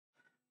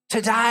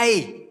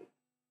Today.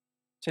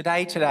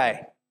 Today.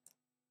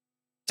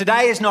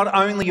 Today is not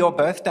only your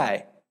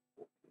birthday.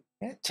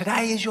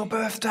 Today is your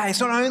birthday. It's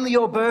not only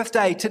your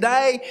birthday.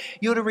 Today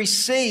you're to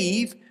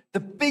receive the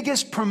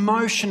biggest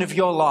promotion of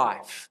your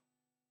life.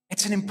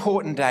 It's an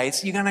important day.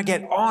 You're going to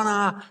get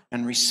honor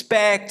and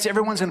respect.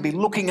 Everyone's going to be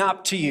looking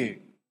up to you.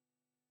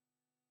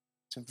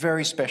 It's a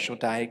very special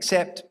day,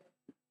 except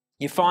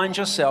you find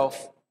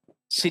yourself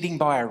sitting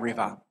by a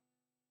river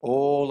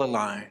all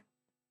alone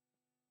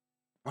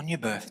on your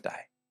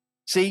birthday.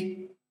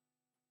 See,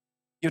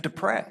 you're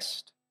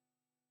depressed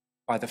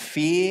by the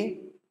fear,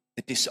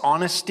 the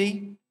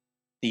dishonesty,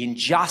 the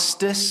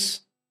injustice,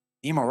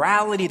 the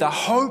immorality, the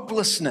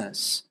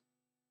hopelessness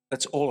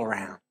that's all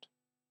around.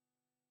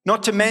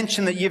 Not to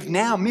mention that you've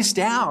now missed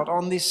out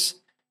on this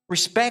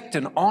respect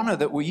and honor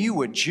that you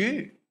were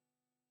due.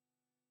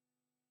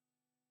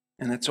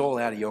 And it's all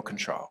out of your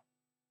control.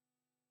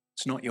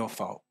 It's not your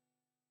fault.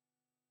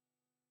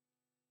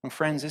 Well,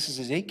 friends, this is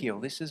Ezekiel.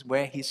 This is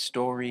where his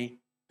story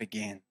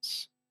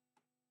begins.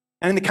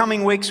 And in the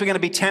coming weeks, we're going to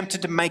be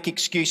tempted to make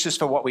excuses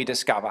for what we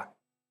discover.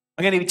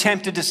 We're going to be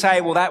tempted to say,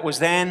 well, that was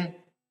then.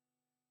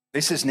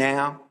 This is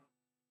now.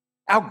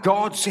 Our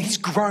God, he's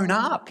grown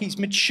up. He's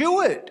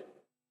matured.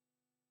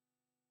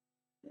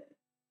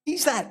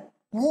 He's that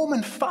warm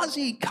and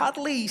fuzzy,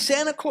 cuddly,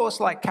 Santa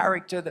Claus-like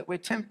character that we're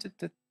tempted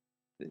to,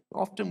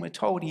 often we're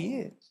told he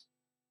is.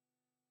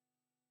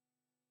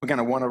 We're going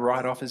to want to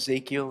write off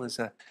Ezekiel as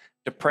a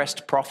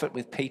depressed prophet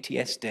with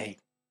PTSD,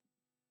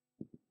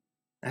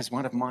 as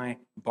one of my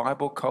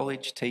Bible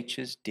college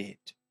teachers did.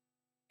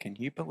 Can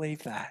you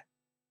believe that?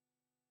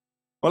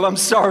 Well, I'm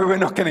sorry, we're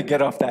not going to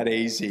get off that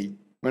easy.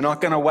 We're not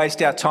going to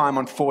waste our time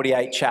on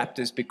 48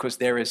 chapters because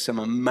there is some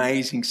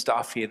amazing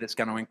stuff here that's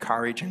going to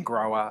encourage and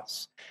grow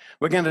us.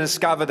 We're going to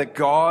discover that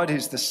God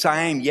is the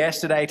same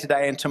yesterday,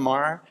 today, and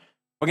tomorrow.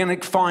 We're going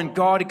to find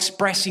God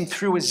expressing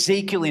through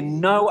Ezekiel in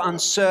no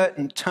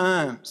uncertain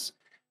terms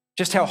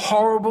just how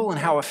horrible and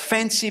how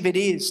offensive it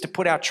is to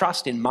put our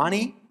trust in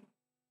money,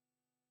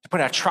 to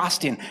put our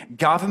trust in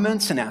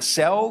governments and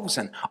ourselves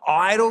and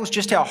idols,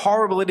 just how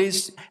horrible it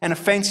is and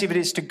offensive it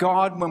is to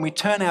God when we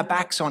turn our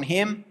backs on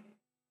him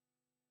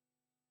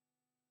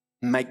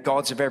and make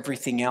gods of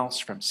everything else,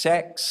 from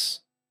sex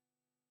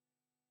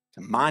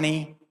to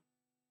money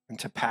and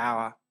to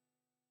power.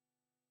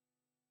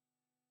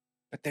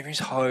 But there is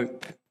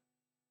hope.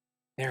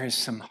 There is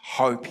some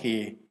hope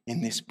here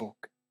in this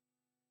book.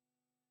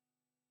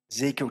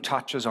 Ezekiel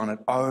touches on it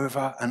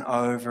over and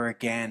over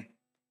again.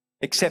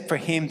 Except for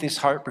him, this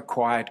hope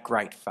required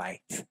great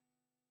faith,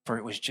 for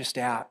it was just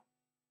out,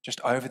 just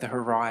over the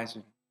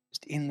horizon,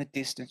 just in the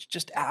distance,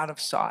 just out of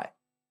sight.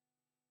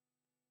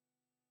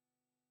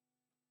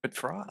 But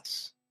for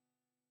us,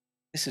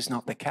 this is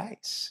not the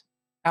case.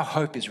 Our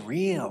hope is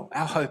real.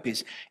 Our hope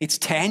is, it's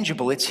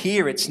tangible. It's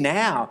here. It's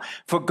now.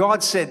 For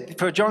John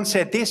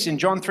said this in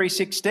John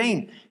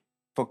 3:16,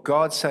 for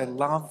God so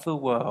loved the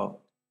world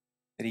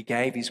that he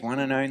gave his one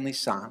and only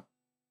Son,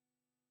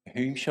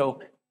 whom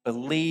shall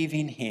believe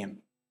in him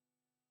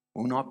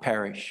will not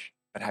perish,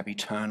 but have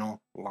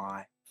eternal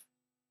life.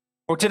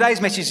 Well, today's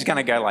message is going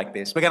to go like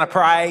this. We're going to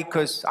pray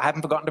because I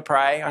haven't forgotten to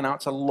pray. I know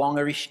it's a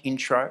longerish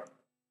intro,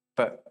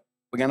 but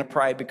we're going to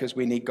pray because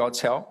we need God's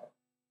help.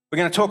 We're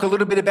going to talk a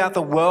little bit about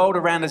the world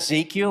around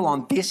Ezekiel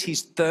on this,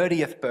 his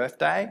 30th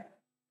birthday.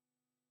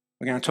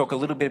 We're going to talk a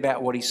little bit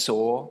about what he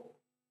saw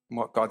and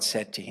what God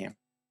said to him.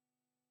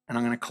 And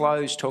I'm going to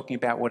close talking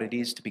about what it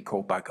is to be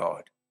called by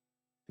God,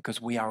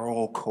 because we are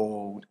all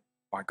called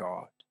by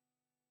God.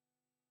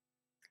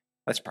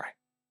 Let's pray.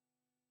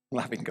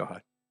 Loving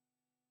God,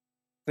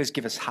 please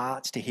give us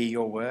hearts to hear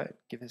your word.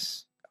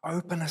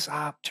 Open us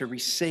up to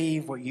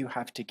receive what you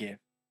have to give.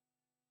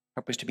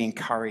 Help us to be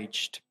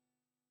encouraged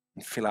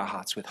and fill our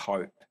hearts with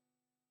hope.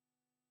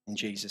 In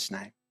Jesus'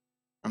 name,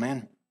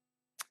 amen.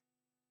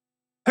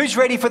 Who's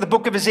ready for the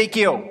book of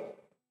Ezekiel?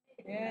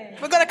 Yeah.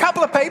 We've got a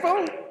couple of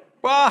people.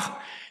 Well,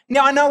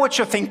 now I know what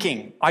you're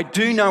thinking. I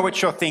do know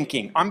what you're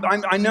thinking.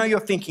 I know you're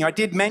thinking. I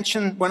did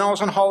mention when I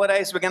was on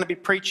holidays, we're going to be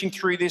preaching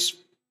through this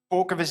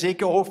book of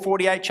Ezekiel, all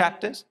 48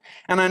 chapters.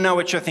 And I know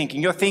what you're thinking.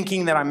 You're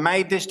thinking that I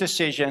made this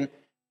decision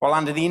while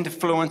under the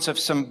influence of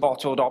some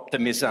bottled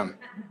optimism.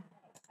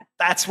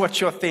 That's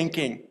what you're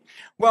thinking.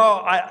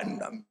 Well,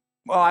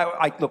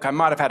 look, I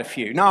might have had a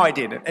few. No, I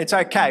didn't. It's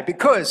okay,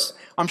 because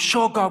I'm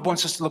sure God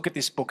wants us to look at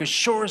this book as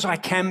sure as I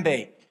can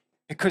be,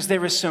 because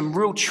there are some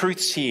real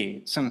truths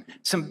here, some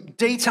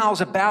details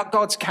about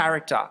God's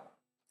character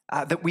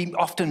that we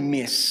often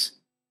miss.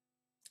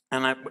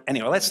 And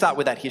anyway, let's start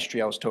with that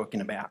history I was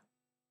talking about.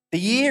 The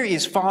year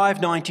is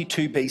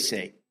 592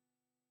 BC,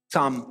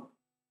 some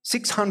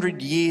 600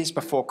 years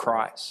before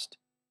Christ.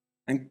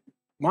 And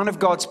one of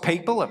God's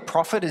people, a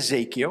prophet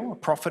Ezekiel, a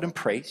prophet and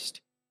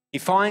priest, he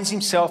finds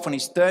himself on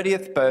his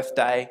 30th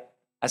birthday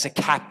as a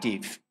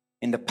captive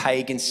in the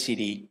pagan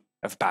city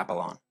of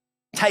Babylon,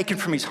 taken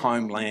from his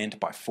homeland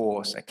by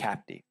force, a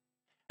captive.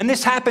 And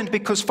this happened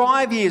because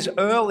 5 years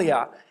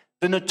earlier,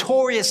 the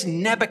notorious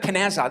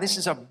Nebuchadnezzar, this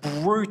is a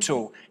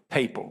brutal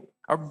people,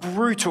 a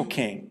brutal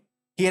king,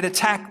 He had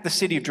attacked the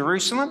city of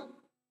Jerusalem.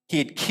 He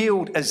had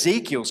killed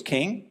Ezekiel's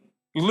king,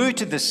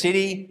 looted the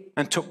city,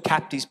 and took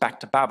captives back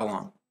to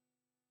Babylon.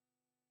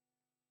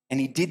 And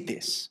he did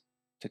this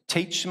to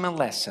teach them a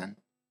lesson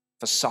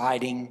for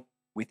siding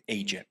with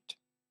Egypt.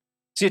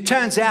 See, it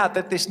turns out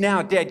that this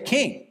now dead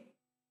king,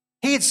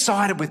 he had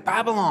sided with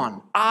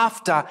Babylon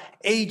after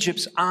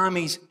Egypt's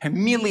army's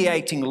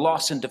humiliating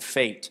loss and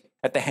defeat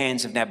at the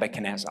hands of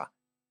Nebuchadnezzar.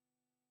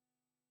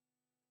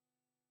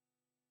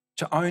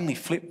 To only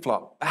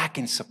flip-flop back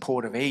in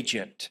support of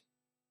Egypt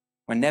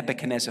when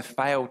Nebuchadnezzar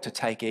failed to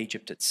take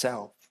Egypt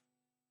itself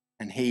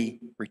and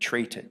he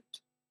retreated.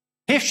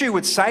 History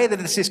would say that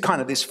it's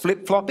this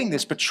flip-flopping,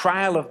 this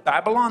betrayal of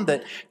Babylon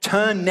that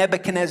turned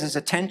Nebuchadnezzar's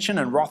attention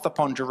and wrath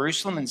upon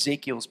Jerusalem and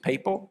Ezekiel's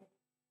people.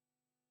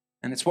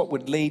 And it's what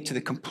would lead to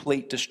the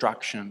complete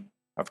destruction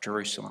of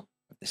Jerusalem,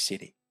 of the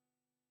city.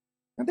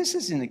 Now, this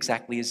isn't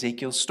exactly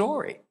Ezekiel's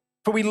story,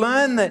 for we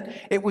learn that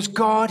it was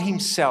God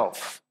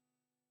himself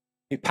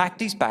who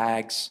packed his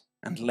bags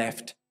and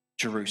left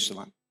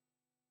Jerusalem.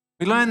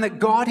 We learn that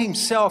God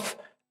himself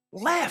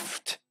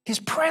left, his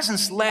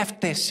presence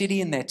left their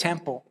city and their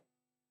temple.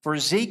 For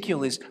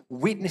Ezekiel is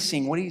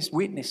witnessing what he's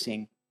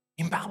witnessing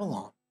in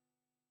Babylon.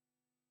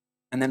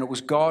 And then it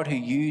was God who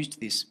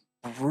used this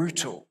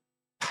brutal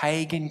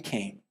pagan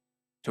king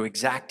to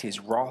exact his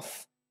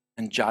wrath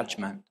and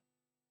judgment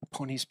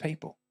upon his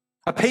people.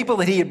 A people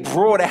that he had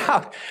brought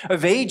out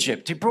of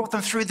Egypt. He brought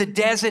them through the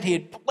desert. He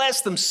had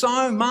blessed them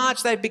so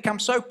much. They'd become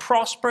so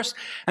prosperous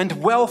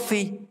and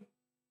wealthy.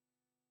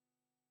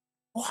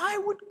 Why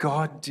would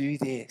God do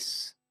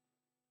this?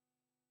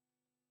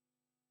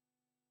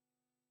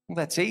 Well,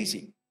 that's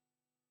easy.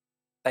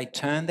 They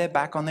turned their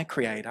back on their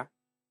Creator,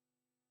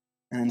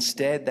 and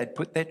instead they'd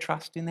put their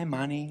trust in their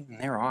money and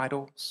their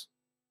idols.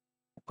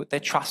 They put their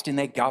trust in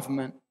their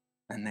government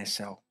and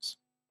themselves.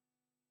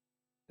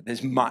 But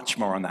there's much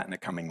more on that in the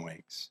coming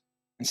weeks.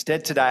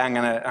 Instead, today I'm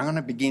going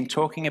to begin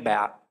talking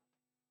about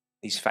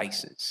these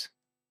faces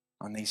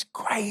on these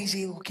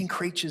crazy-looking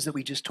creatures that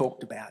we just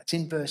talked about. It's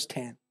in verse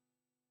 10.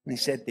 And he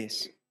said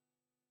this.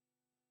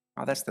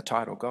 Oh, that's the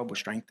title, God will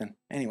strengthen.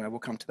 Anyway, we'll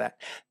come to that.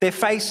 Their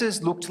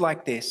faces looked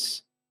like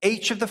this.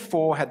 Each of the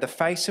four had the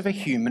face of a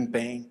human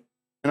being.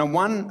 And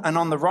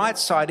on the right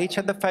side, each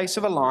had the face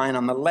of a lion.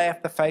 On the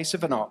left, the face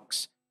of an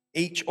ox.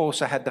 Each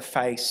also had the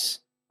face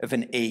of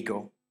an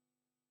eagle.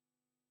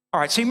 All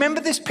right, so you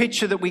remember this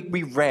picture that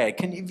we read?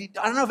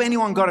 I don't know if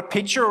anyone got a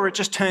picture or it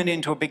just turned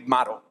into a big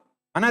muddle.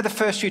 I know the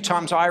first few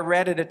times I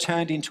read it, it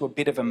turned into a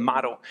bit of a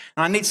muddle.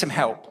 And I need some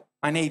help.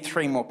 I need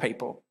 3 more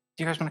people.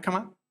 Do you guys want to come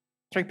up?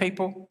 3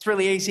 people. It's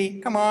really easy.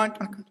 Come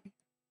on.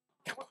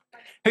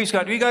 Who's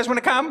got? Do you guys want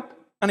to come?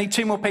 I need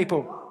 2 more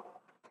people.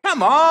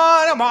 Come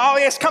on. Come on. Oh,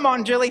 yes, come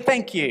on, Julie.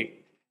 Thank you.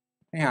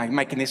 Yeah, you're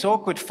making this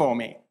awkward for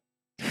me.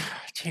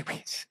 Gee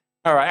whiz.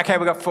 All right, okay,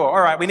 we've got 4.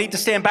 All right, we need to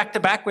stand back to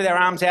back with our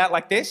arms out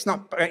like this,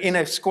 not in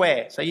a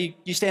square. So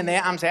you stand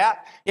there, arms out.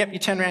 Yep, you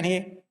turn around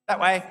here,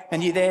 that way,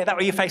 and you there, that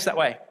way, you face that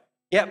way.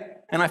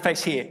 Yep, and I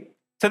face here.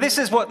 So this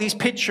is what he's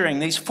picturing,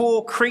 these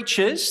 4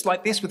 creatures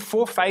like this with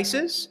 4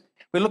 faces.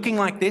 We're looking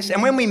like this,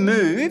 and when we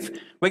move,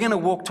 we're going to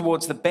walk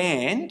towards the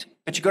band,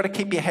 but you've got to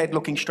keep your head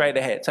looking straight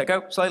ahead. So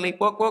go slowly,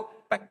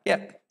 walk, back,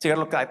 yep. So you've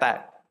got to look like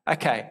that.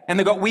 Okay, and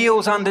they've got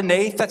wheels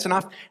underneath, that's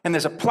enough, and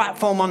there's a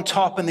platform on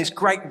top and this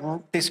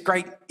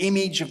great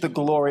image of the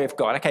glory of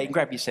God. Okay, you can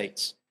grab your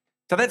seats.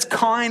 So that's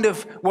kind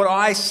of what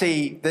I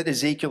see that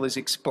Ezekiel is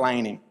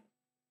explaining.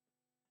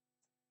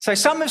 So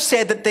some have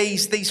said that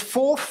these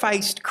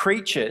 4-faced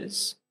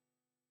creatures,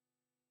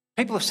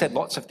 people have said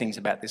lots of things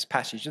about this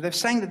passage. They're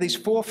saying that these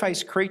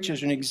 4-faced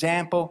creatures are an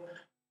example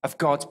of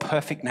God's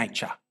perfect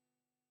nature.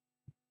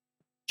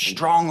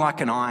 Strong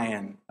like a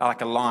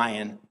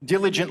lion,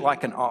 diligent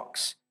like an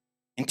ox,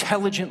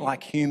 intelligent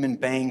like human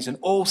beings, and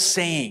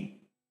all-seeing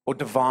or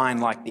divine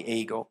like the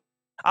eagle.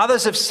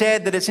 Others have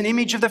said that it's an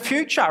image of the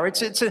future.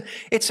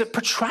 It's a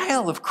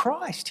portrayal of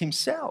Christ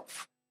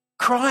himself.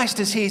 Christ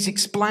as he is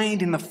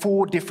explained in the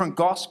 4 different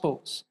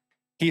Gospels.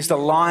 He's the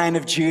Lion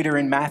of Judah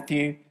in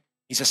Matthew.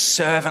 He's a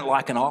servant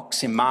like an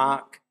ox in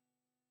Mark.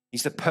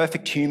 He's the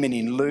perfect human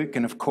in Luke.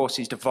 And of course,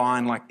 he's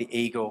divine like the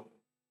eagle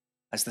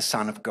as the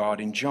Son of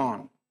God in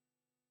John.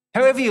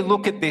 However you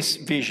look at this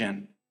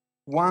vision,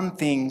 one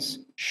thing's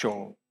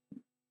sure.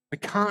 We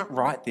can't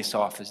write this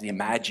off as the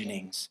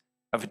imaginings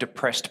of a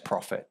depressed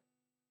prophet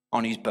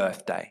on his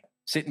birthday,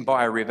 sitting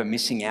by a river,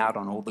 missing out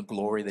on all the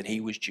glory that he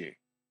was due.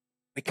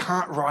 We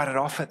can't write it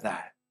off at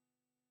that.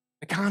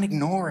 We can't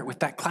ignore it with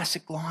that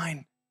classic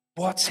line,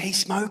 what's he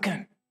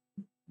smoking?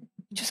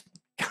 You just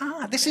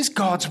can't. This is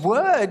God's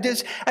word.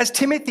 As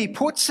Timothy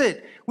puts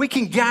it, we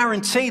can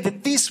guarantee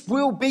that this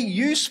will be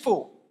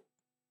useful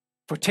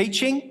for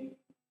teaching,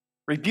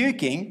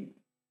 rebuking,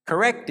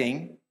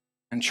 correcting,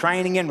 and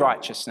training in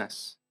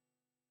righteousness.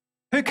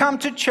 Who come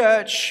to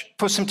church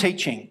for some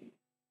teaching?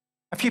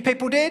 A few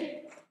people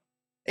did?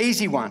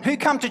 Easy one. Who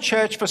come to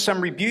church for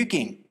some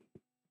rebuking?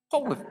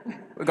 Oh,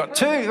 we've got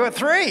 2, we've got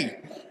 3.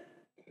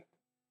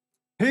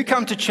 Who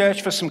come to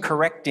church for some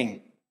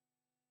correcting?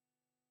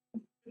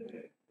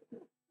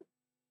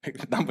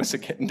 The numbers are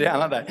getting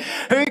down, aren't they?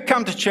 Who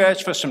come to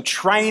church for some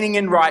training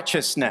in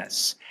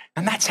righteousness?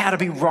 And that's how to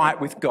be right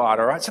with God,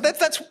 all right? So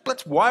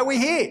that's why we're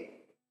here.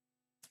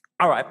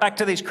 All right, back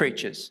to these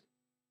creatures.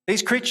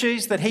 These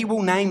creatures that he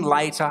will name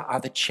later are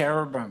the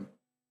cherubim.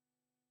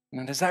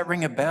 Now, does that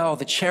ring a bell?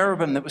 The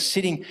cherubim that was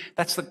sitting,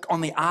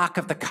 on the Ark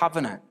of the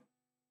Covenant.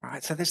 All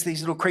right, so there's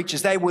these little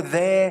creatures. They were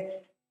there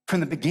from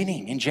the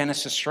beginning in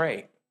Genesis 3.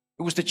 It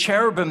was the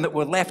cherubim that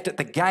were left at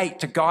the gate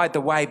to guide the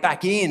way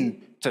back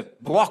in, to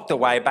block the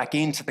way back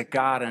into the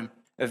Garden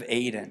of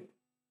Eden.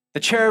 The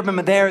cherubim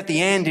are there at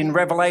the end in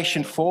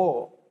Revelation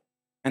 4,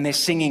 and they're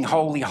singing,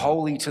 "Holy,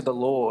 holy to the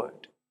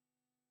Lord."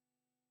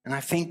 And I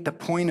think the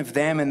point of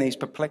them in these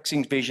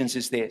perplexing visions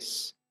is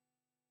this: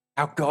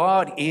 our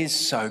God is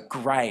so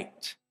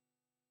great.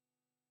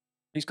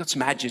 He's got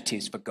some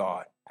adjectives for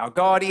God. Our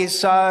God is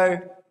so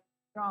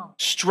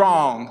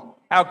strong.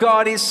 Our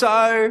God is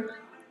so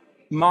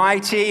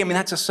mighty. I mean,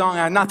 that's a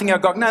song. Nothing our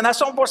God. No, that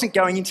song wasn't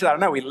going into that. I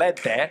know we led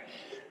there.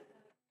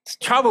 It's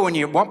trouble when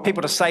you want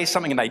people to say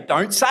something and they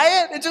don't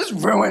say it. It just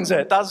ruins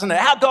it, doesn't it?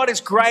 Our God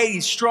is great.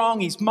 He's strong.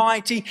 He's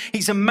mighty.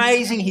 He's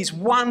amazing. He's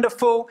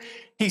wonderful.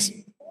 He's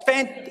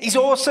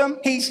awesome.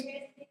 He's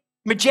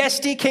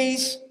majestic.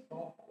 He's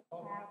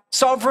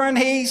sovereign.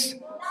 He's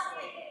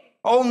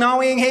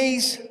all-knowing.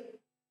 He's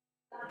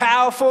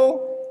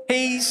powerful.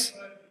 He's,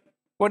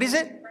 what is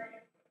it?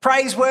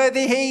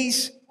 Praiseworthy.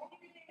 He's,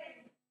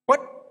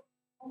 what?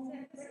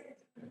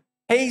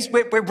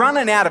 We're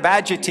running out of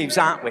adjectives,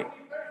 aren't we?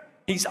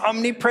 He's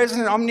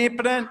omnipresent,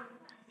 omnipotent.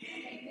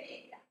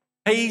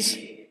 He's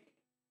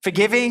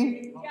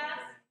forgiving.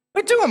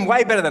 We're doing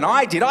way better than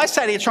I did. I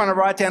sat here trying to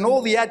write down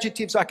all the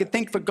adjectives I could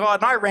think for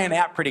God, and I ran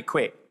out pretty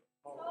quick.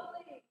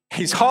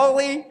 He's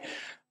holy.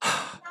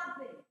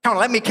 Come on,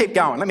 let me keep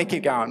going. Let me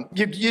keep going.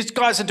 You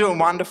guys are doing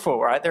wonderful,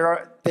 right?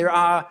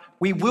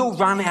 We will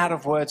run out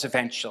of words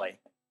eventually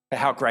for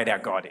how great our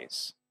God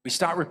is. We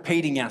start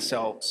repeating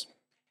ourselves.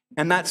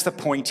 And that's the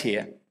point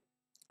here.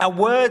 Our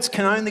words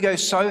can only go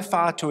so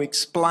far to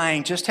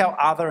explain just how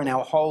other and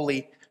how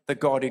holy the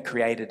God who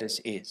created us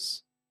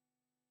is.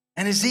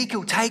 And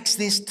Ezekiel takes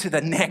this to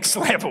the next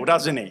level,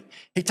 doesn't he?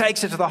 He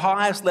takes it to the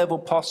highest level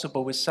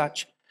possible with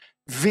such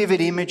vivid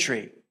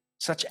imagery,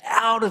 such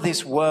out of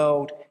this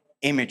world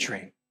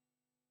imagery.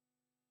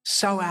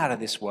 So out of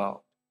this world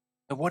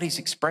that what he's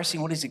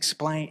expressing, what he's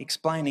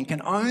explaining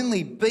can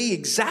only be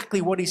exactly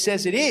what he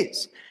says it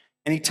is.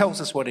 And he tells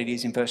us what it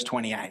is in verse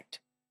 28.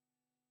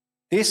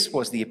 This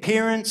was the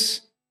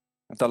appearance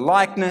of the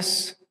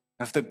likeness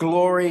of the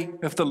glory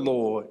of the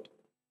Lord.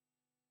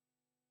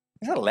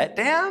 Is that a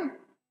letdown?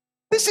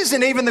 This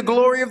isn't even the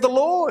glory of the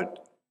Lord.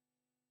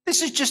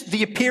 This is just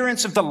the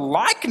appearance of the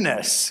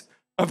likeness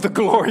of the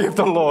glory of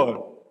the Lord.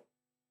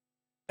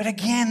 But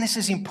again, this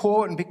is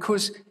important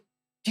because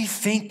do you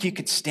think you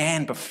could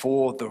stand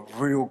before the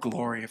real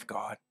glory of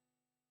God?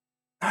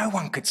 No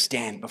one could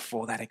stand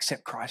before that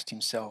except Christ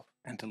himself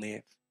and to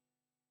live.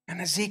 And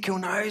Ezekiel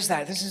knows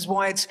that. This is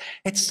why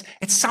it's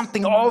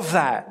something of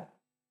that.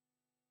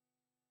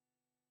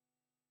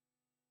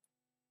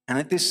 And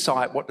at this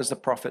sight, what does the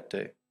prophet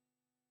do?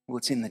 Well,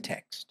 it's in the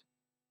text.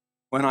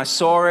 When I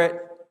saw it,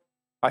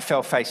 I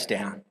fell face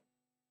down.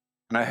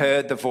 And I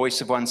heard the voice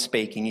of one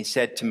speaking. He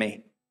said to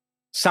me,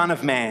 "Son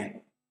of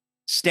man,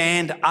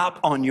 stand up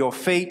on your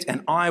feet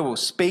and I will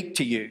speak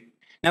to you."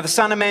 Now, the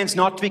Son of Man's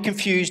not to be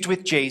confused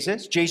with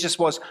Jesus. Jesus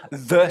was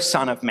the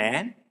Son of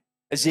Man.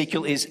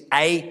 Ezekiel is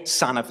a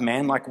son of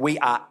man, like we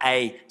are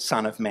a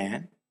son of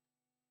man.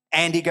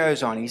 And he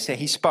goes on,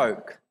 he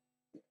spoke.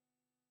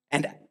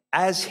 And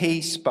as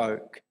he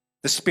spoke,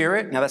 the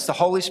Spirit, now that's the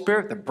Holy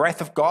Spirit, the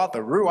breath of God, the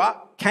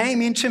Ruach,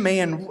 came into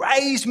me and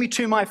raised me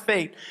to my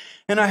feet.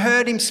 And I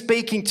heard him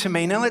speaking to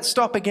me. Now let's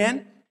stop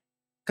again,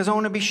 because I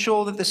want to be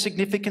sure that the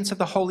significance of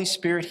the Holy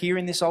Spirit here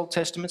in this Old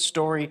Testament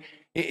story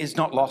is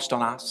not lost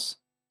on us.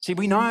 See,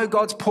 we know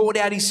God's poured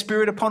out his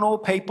Spirit upon all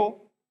people.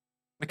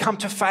 We come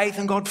to faith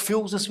and God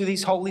fills us with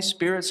his Holy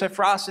Spirit. So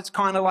for us, it's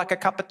kind of like a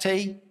cup of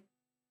tea.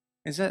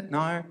 Is it? No.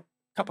 A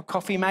cup of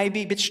coffee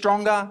maybe, a bit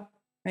stronger.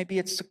 Maybe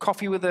it's a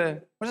coffee with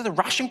a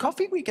Russian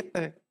coffee? We get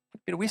the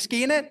bit of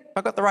whiskey in it? Have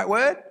I got the right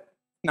word?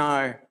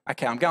 No.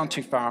 Okay, I'm going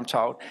too far, I'm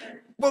told.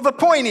 Well, the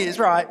point is,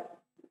 right,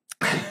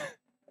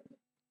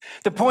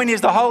 the point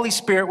is the Holy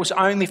Spirit was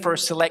only for a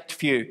select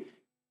few.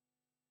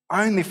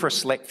 Only for a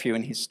select few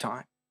in his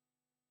time.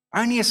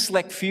 Only a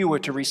select few were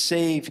to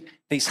receive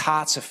these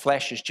hearts of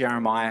flesh, as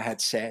Jeremiah had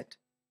said.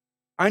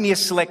 Only a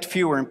select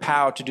few were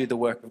empowered to do the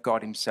work of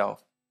God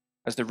himself,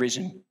 as the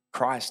risen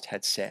Christ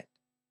had said.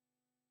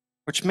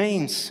 Which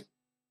means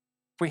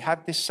if we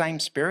have this same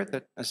Spirit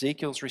that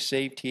Ezekiel's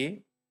received here,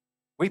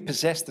 we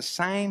possess the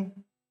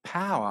same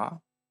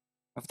power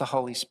of the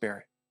Holy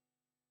Spirit.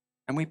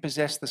 And we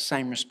possess the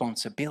same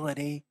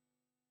responsibility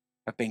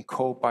of being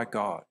called by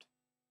God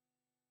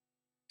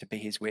to be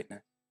his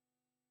witness.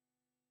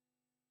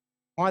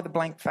 Why the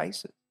blank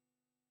faces?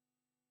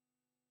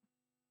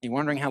 You're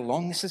wondering how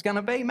long this is going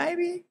to be,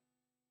 maybe?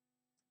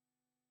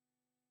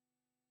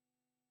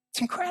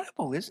 It's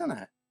incredible, isn't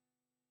it?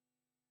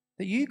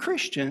 That you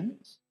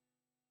Christians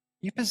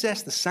You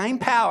possess the same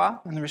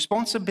power and the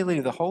responsibility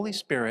of the Holy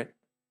Spirit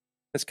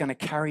that's going to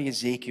carry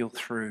Ezekiel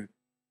through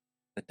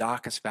the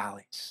darkest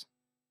valleys.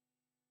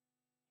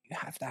 You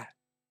have that.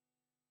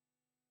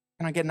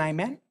 Can I get an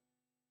amen?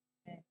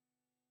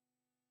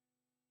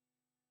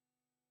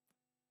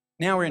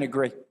 Now we're in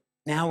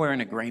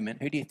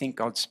agreement. Who do you think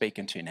God's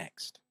speaking to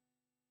next?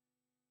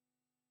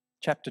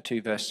 Chapter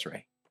 2, verse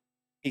 3.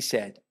 He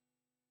said,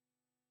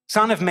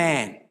 Son of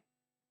man,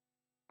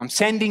 I'm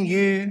sending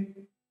you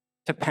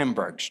to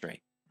Pembroke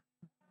Street.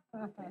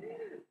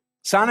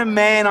 Son of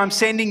man, I'm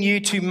sending you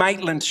to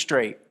Maitland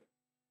Street.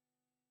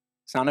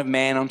 Son of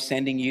man, I'm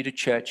sending you to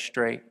Church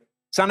Street.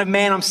 Son of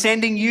man, I'm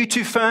sending you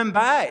to Fern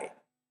Bay.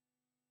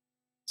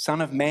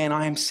 Son of man,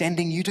 I am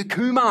sending you to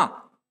Cooma.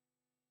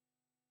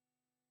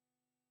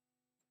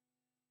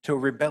 To a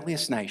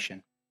rebellious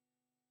nation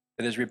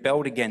that has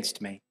rebelled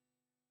against me.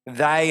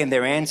 They and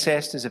their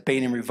ancestors have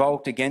been in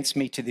revolt against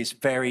me to this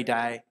very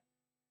day.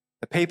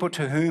 The people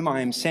to whom I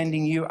am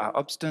sending you are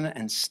obstinate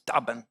and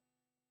stubborn.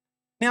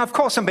 Now, of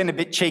course, I'm being a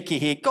bit cheeky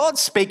here.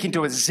 God's speaking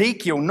to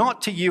Ezekiel,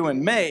 not to you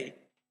and me.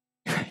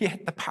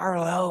 Yet the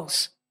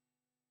parallels,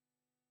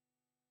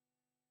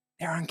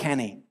 they're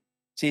uncanny.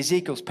 See,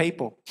 Ezekiel's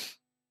people,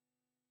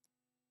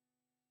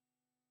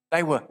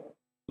 they were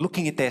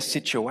looking at their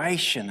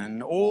situation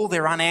and all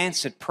their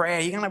unanswered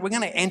prayer. We're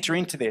going to enter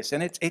into this,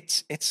 and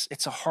it's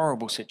a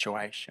horrible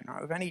situation.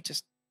 Right? We've only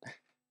just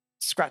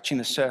scratching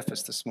the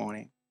surface this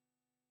morning.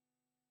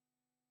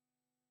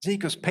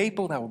 Ezekiel's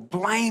people, they were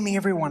blaming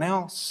everyone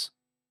else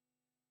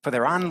for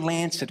their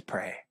unanswered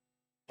prayer,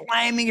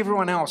 blaming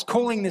everyone else,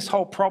 calling this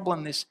whole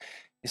problem, this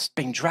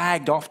being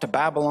dragged off to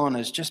Babylon,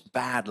 as just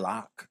bad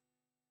luck.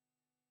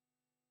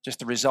 Just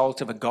the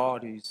result of a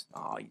God who's,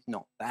 he's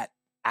not that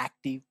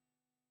active,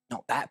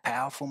 not that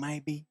powerful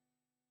maybe,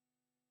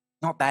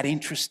 not that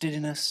interested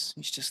in us.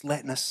 He's just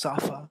letting us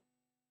suffer.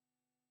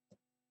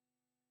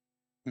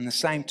 And at the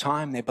same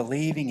time, they're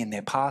believing in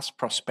their past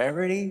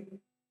prosperity.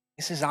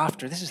 This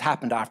has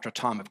happened after a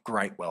time of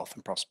great wealth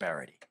and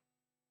prosperity.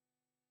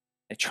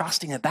 They're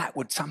trusting that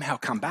would somehow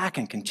come back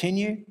and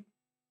continue.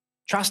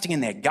 Trusting in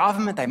their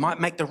government, they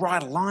might make the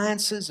right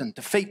alliances and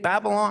defeat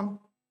Babylon.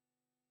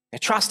 They're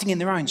trusting in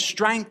their own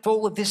strength,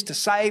 all of this to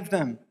save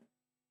them.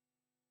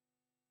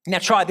 Now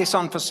try this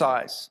on for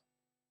size.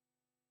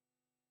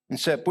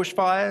 Insert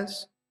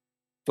bushfires,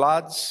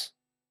 floods,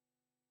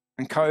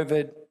 and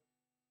COVID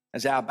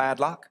as our bad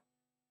luck.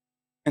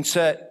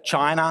 Insert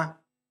China,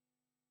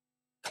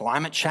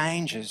 climate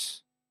change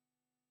as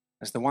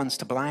the ones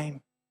to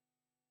blame.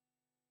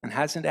 And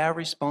hasn't our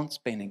response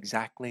been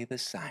exactly the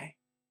same?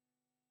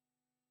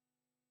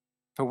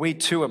 For we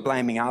too are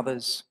blaming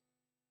others.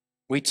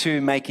 We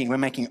too we're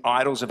making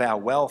idols of our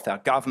wealth, our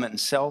government and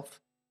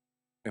self.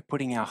 We're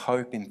putting our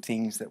hope in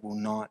things that will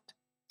not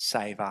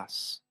save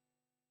us.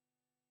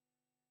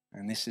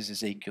 And this is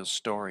Ezekiel's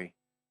story.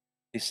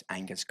 This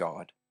angers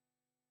God.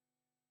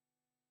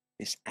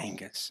 This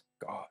angers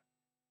God.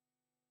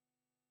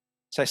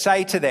 So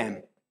say to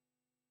them,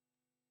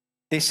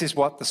 this is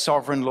what the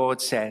sovereign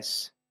Lord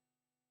says.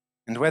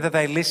 And whether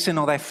they listen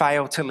or they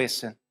fail to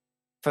listen,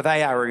 for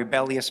they are a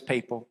rebellious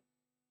people,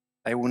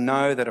 they will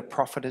know that a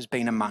prophet has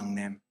been among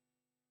them.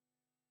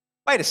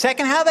 Wait a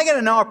second, how are they going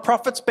to know a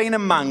prophet's been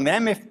among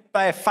them if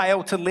they have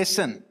failed to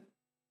listen?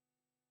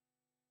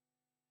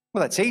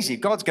 Well, that's easy.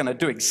 God's going to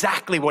do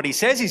exactly what he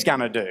says he's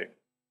going to do.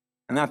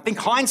 And I think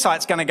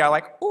hindsight's going to go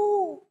like,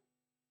 ooh,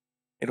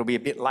 it'll be a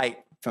bit late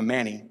for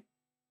many.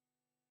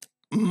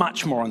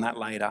 Much more on that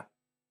later.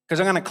 Because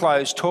I'm going to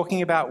close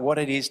talking about what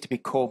it is to be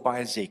called by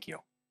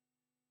Ezekiel.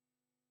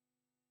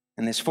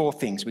 And there's 4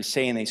 things we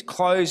see in these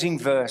closing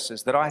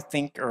verses that I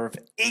think are of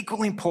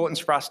equal importance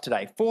for us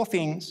today. 4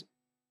 things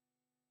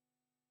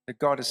that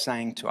God is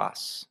saying to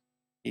us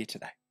here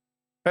today.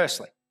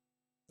 Firstly,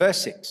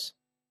 verse 6.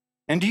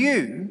 And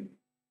you,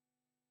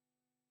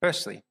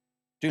 firstly,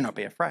 do not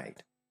be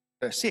afraid.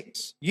 Verse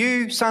 6.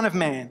 You, son of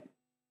man,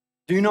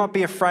 do not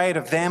be afraid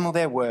of them or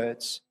their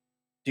words.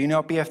 Do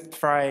not be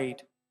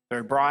afraid,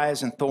 though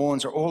briars and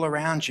thorns are all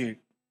around you,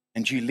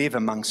 and you live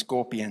among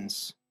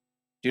scorpions.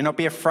 Do not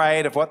be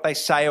afraid of what they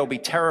say or be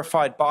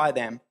terrified by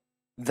them.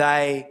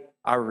 They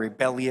are a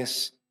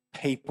rebellious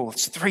people.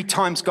 It's 3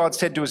 times God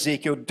said to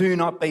Ezekiel, do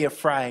not be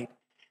afraid.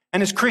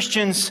 And as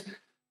Christians,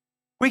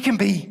 we can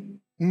be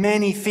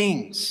many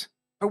things,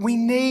 but we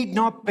need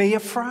not be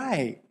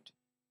afraid.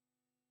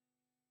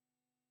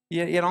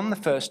 Yet I'm the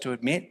first to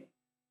admit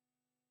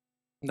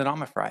that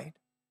I'm afraid.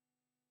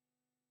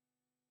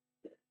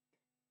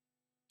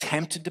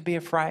 Tempted to be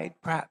afraid,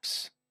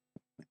 perhaps.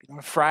 Maybe not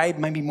afraid,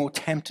 maybe more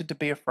tempted to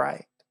be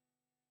afraid.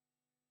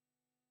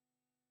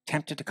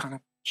 Tempted to kind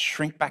of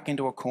shrink back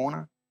into a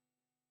corner.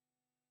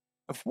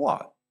 Of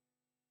what?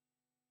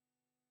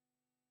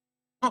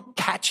 Not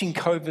catching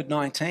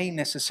COVID-19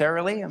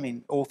 necessarily. I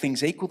mean, all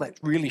things equal, that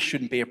really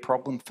shouldn't be a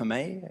problem for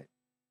me.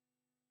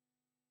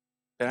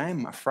 But I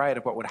am afraid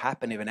of what would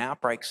happen if an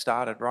outbreak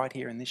started right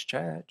here in this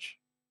church.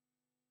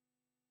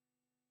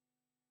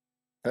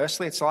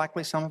 Firstly, it's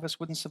likely some of us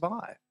wouldn't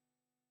survive.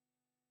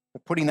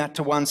 But putting that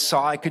to one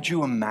side, could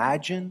you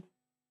imagine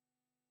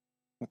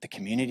what the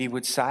community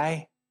would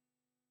say?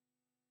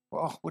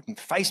 Well, wouldn't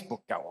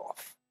Facebook go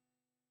off?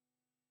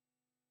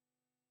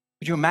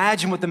 Could you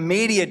imagine what the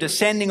media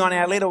descending on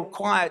our little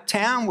quiet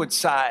town would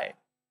say?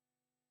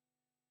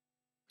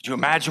 Could you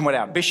imagine what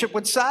our bishop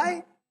would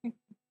say?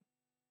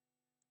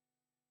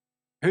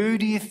 Who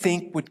do you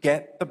think would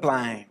get the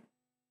blame?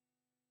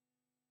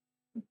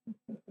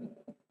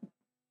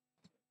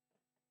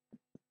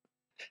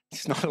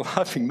 It's not a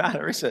laughing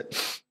matter, is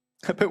it?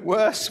 A bit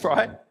worse,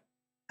 right?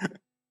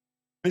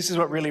 This is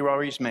what really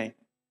worries me.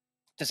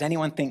 Does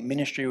anyone think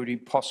ministry would be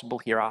possible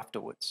here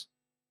afterwards?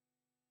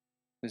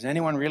 Does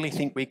anyone really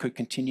think we could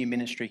continue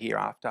ministry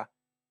hereafter?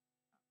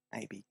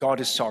 Maybe.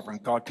 God is sovereign.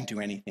 God can do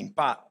anything.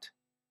 But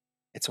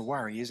it's a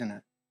worry, isn't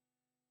it?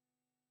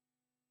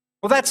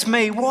 Well, that's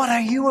me. What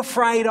are you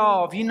afraid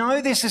of? You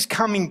know this is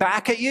coming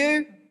back at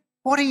you.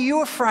 What are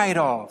you afraid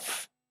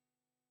of?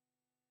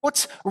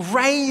 What's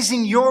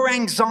raising your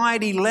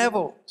anxiety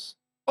levels?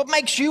 What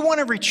makes you want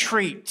to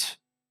retreat?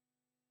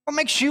 What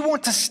makes you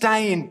want to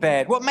stay in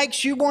bed? What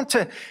makes you want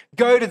to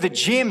go to the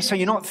gym so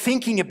you're not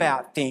thinking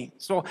about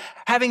things? Or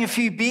having a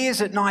few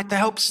beers at night to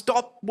help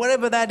stop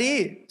whatever that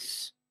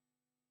is?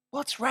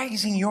 What's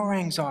raising your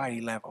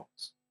anxiety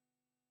levels?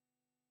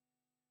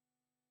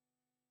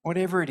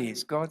 Whatever it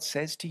is, God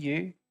says to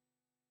you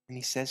and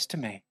he says to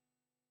me,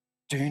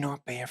 do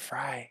not be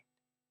afraid.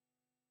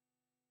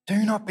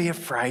 Do not be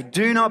afraid.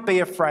 Do not be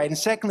afraid. And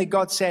secondly,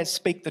 God says,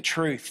 speak the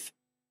truth.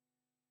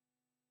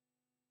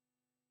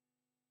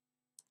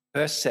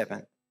 Verse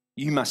 7,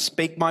 you must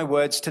speak my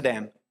words to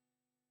them,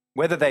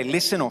 whether they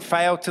listen or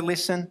fail to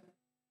listen,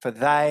 for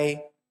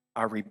they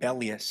are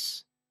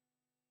rebellious.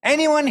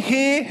 Anyone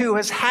here who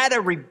has had a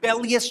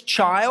rebellious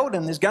child,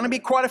 and there's going to be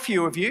quite a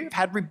few of you, have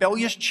had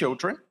rebellious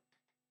children.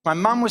 My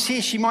mum was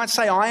here, she might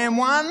say, I am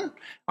one.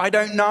 I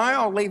don't know,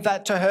 I'll leave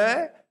that to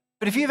her.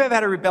 But if you've ever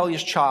had a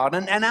rebellious child,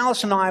 and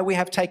Alice and I, we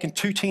have taken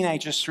 2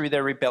 teenagers through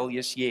their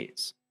rebellious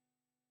years.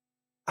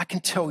 I can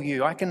tell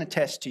you, I can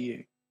attest to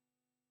you,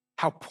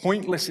 how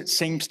pointless it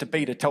seems to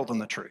be to tell them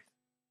the truth,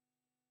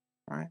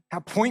 right? How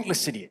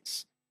pointless it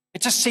is.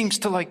 It just seems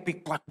to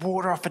be like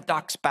water off a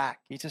duck's back.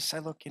 You just say,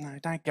 look,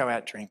 don't go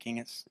out drinking.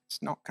 It's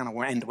not going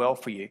to end well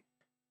for you.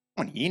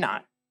 Well, you know.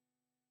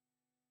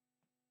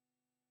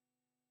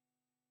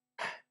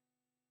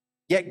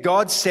 Yet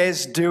God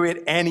says, do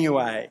it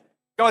anyway.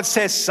 God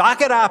says,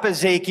 suck it up,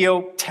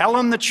 Ezekiel. Tell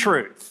them the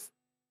truth.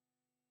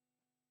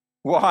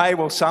 Why?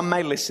 Well, some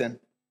may listen.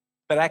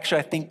 But actually,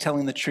 I think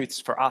telling the truth is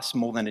for us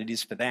more than it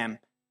is for them.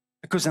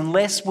 Because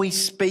unless we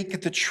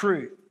speak the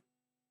truth,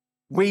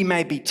 we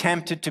may be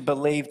tempted to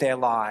believe their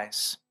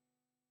lies.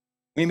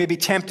 We may be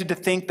tempted to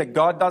think that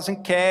God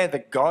doesn't care,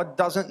 that God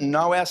doesn't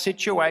know our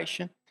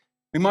situation.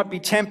 We might be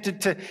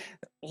tempted to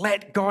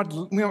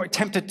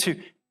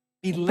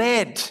be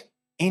led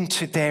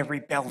into their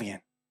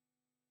rebellion.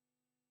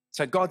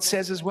 So God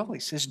says as well,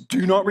 he says,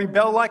 do not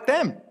rebel like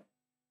them.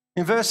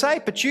 In verse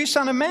 8, but you,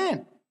 son of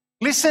man,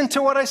 listen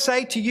to what I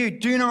say to you.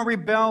 Do not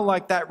rebel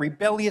like that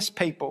rebellious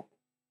people.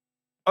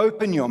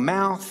 Open your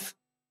mouth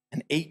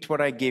and eat what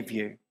I give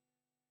you.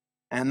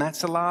 And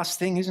that's the last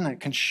thing, isn't it?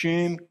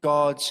 Consume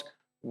God's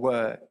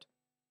word.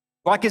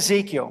 Like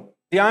Ezekiel,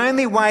 the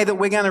only way that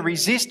we're going to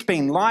resist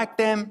being like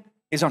them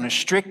is on a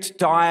strict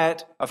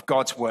diet of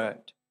God's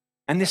word.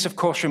 And this, of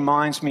course,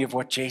 reminds me of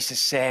what Jesus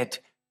said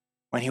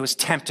when he was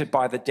tempted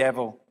by the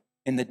devil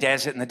in the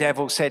desert. And the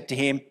devil said to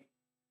him,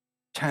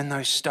 turn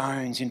those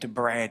stones into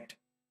bread.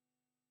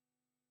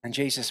 And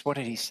Jesus, what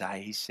did he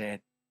say? He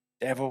said,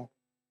 devil,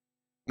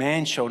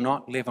 man shall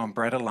not live on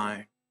bread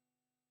alone,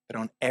 but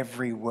on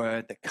every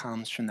word that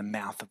comes from the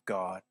mouth of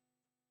God.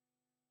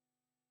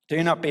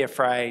 Do not be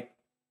afraid.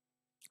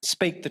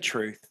 Speak the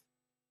truth.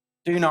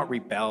 Do not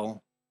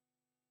rebel.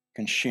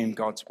 Consume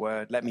God's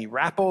word. Let me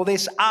wrap all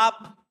this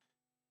up.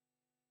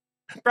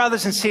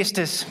 Brothers and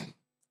sisters,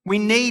 we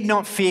need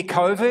not fear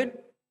COVID.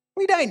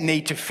 We don't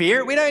need to fear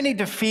it. We don't need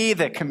to fear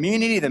the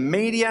community, the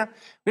media.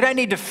 We don't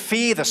need to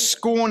fear the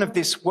scorn of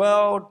this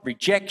world,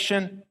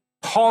 rejection,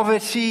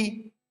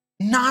 poverty.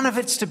 None of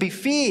it's to be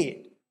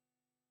feared.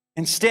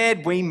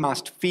 Instead, we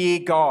must fear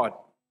God.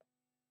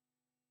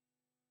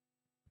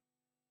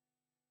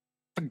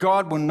 For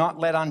God will not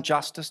let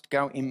injustice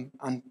go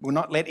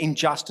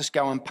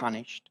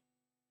unpunished.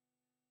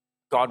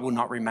 God will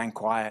not remain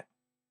quiet,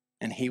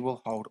 and he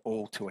will hold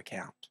all to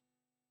account.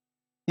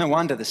 No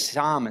wonder the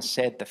psalmist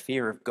said the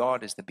fear of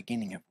God is the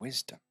beginning of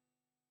wisdom.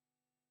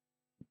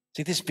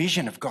 See, this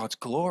vision of God's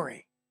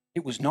glory,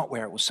 it was not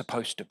where it was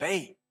supposed to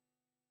be.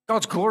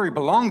 God's glory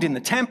belonged in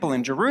the temple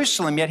in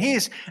Jerusalem, yet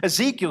here's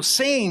Ezekiel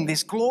seeing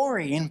this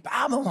glory in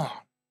Babylon.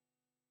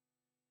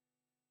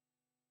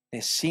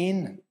 Their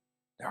sin,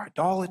 their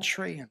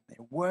idolatry, and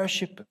their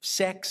worship of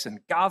sex and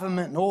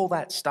government and all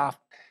that stuff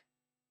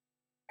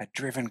had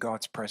driven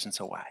God's presence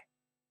away.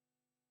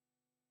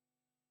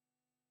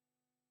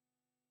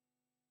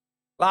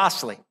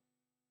 Lastly,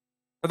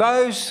 for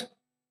those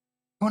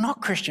who are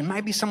not Christian,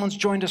 maybe someone's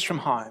joined us from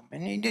home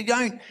and you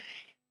don't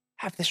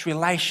have this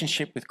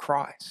relationship with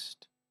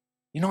Christ.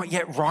 You're not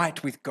yet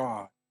right with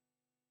God.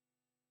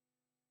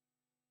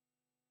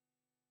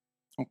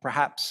 Or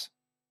perhaps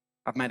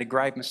I've made a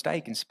grave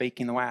mistake in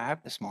speaking the way I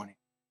have this morning.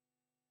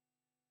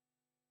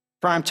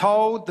 For I'm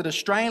told that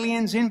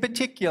Australians in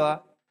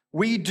particular,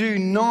 we do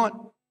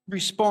not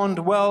respond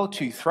well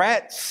to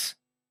threats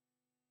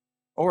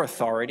or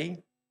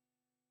authority.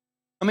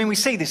 I mean, we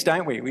see this,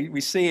 don't we?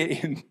 We see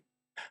it in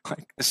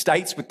the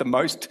states with the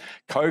most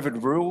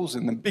COVID rules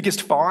and the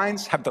biggest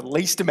fines have the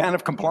least amount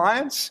of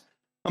compliance.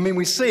 I mean,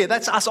 we see it.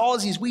 That's us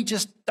Aussies. We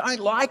just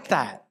don't like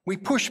that. We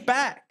push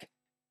back.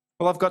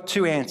 Well, I've got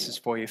two answers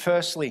for you.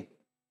 Firstly,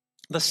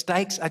 the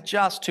stakes are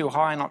just too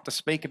high not to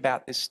speak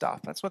about this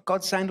stuff. That's what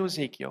God's saying to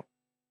Ezekiel.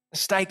 The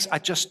stakes are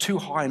just too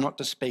high not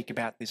to speak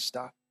about this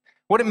stuff.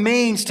 What it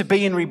means to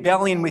be in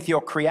rebellion with your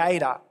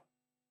Creator.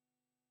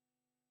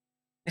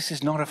 This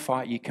is not a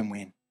fight you can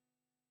win.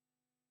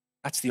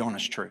 That's the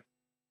honest truth.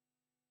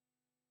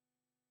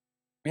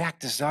 We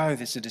act as though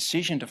there's a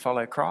decision to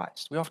follow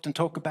Christ. We often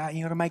talk about,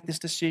 you got to make this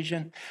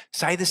decision,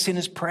 say the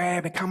sinner's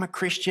prayer, become a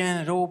Christian,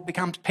 it all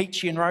becomes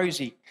peachy and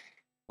rosy.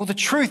 Well, the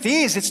truth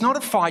is, it's not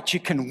a fight you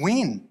can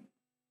win.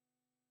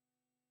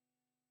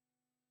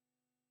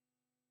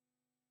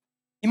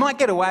 You might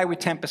get away with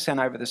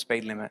 10% over the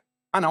speed limit.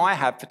 I know I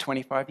have for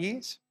 25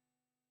 years.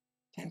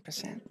 10%. I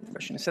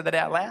shouldn't have said that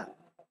out loud.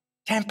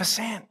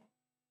 10%.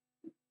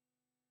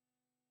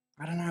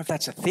 I don't know if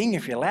that's a thing,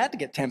 if you're allowed to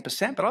get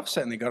 10%, but I've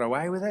certainly got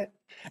away with it.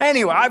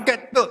 Anyway,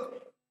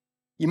 look,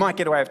 you might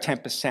get away with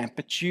 10%,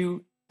 but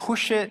you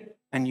push it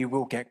and you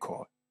will get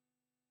caught.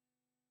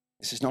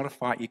 This is not a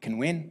fight you can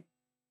win.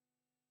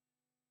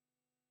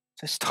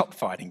 So stop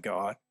fighting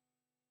God.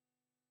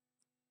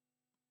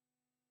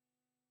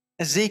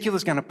 Ezekiel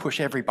is going to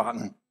push every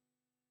button.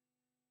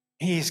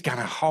 He is going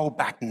to hold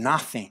back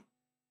nothing.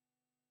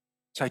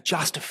 So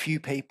just a few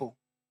people,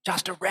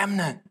 just a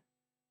remnant,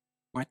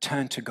 might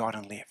turn to God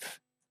and live.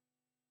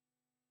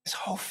 This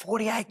whole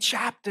 48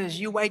 chapters,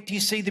 you wait till you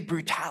see the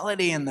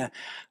brutality and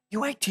you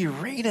wait till you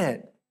read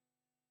it.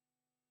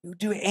 You'll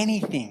do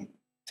anything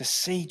to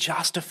see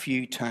just a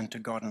few turn to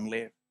God and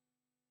live.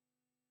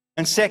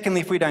 And secondly,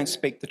 if we don't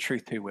speak the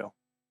truth, who will?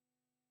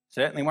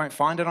 Certainly won't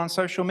find it on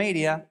social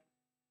media,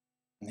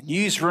 in the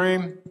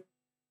newsroom,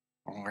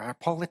 or our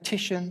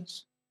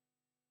politicians.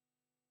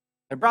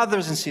 So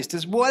brothers and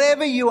sisters,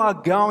 whatever you are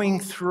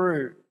going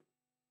through,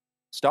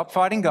 stop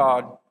fighting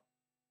God.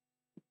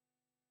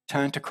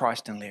 Turn to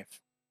Christ and live.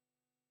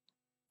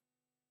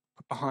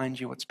 Put behind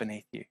you what's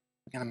beneath you.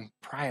 We're going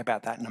to pray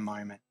about that in a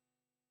moment.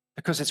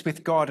 Because it's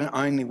with God and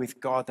only with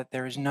God that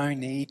there is no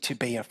need to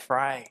be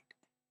afraid.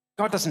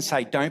 God doesn't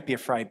say don't be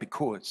afraid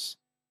because.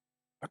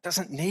 God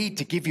doesn't need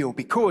to give you a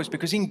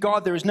because in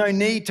God there is no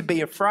need to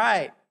be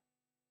afraid.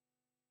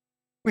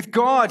 With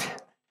God,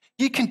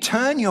 you can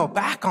turn your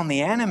back on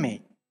the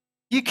enemy.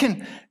 You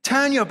can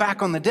turn your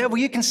back on the devil.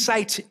 You can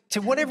say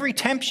to whatever he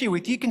tempts you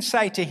with, you can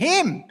say to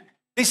him,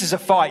 this is a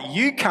fight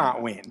you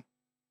can't win.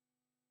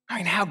 I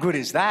mean, how good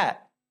is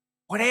that?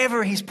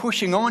 Whatever he's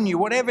pushing on you,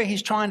 whatever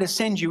he's trying to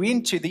send you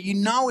into that you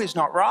know is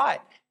not right,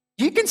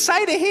 you can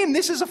say to him,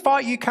 this is a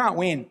fight you can't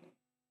win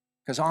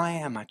because I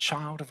am a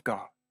child of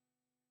God.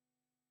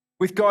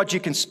 With God, you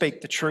can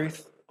speak the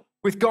truth.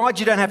 With God,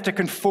 you don't have to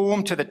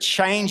conform to the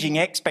changing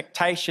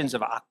expectations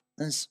of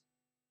others.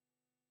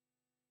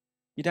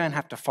 You don't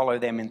have to follow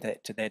them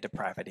into their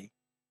depravity.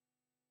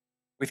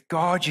 With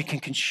God, you can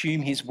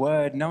consume his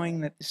word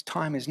knowing that this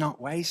time is not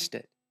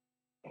wasted,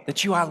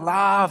 that you are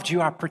loved, you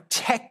are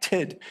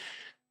protected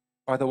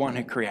by the one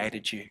who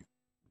created you.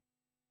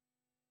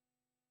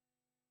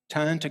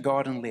 Turn to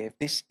God and live.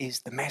 This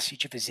is the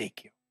message of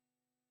Ezekiel.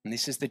 And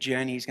this is the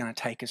journey he's going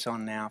to take us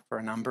on now for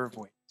a number of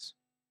weeks.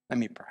 Let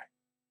me pray.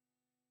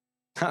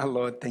 Oh,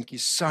 Lord, thank you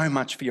so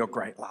much for your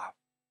great love.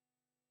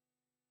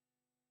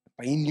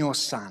 In your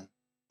Son,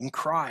 in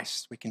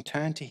Christ, we can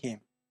turn to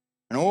him.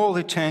 And all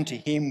who turn to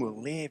him will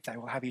live. They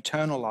will have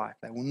eternal life.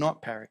 They will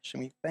not perish.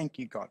 And we thank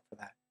you, God, for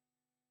that.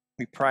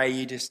 We pray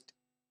you just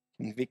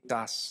convict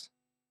us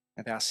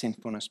of our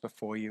sinfulness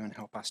before you and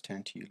help us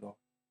turn to you, Lord.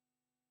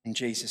 In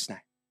Jesus' name,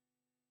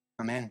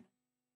 amen.